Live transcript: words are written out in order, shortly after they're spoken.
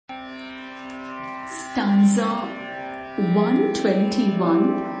Stanza 121,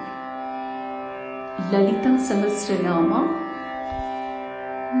 Lalita Sahasranama.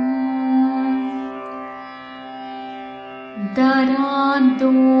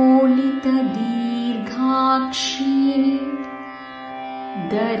 Daradolita dirghakshi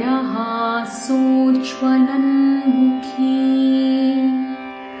darahasochvalanmukhi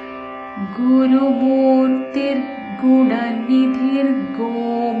gurumurtir gunanidhir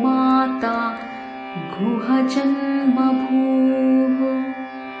gomata guhajanmabhuh.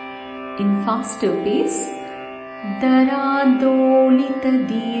 In faster pace. Daradolita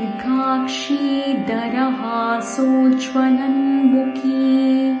dirghakshi darahasochvalanmukhi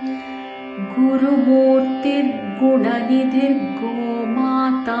gurumurtir gunanidhir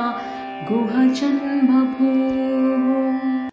gomata guhajanmabhuh.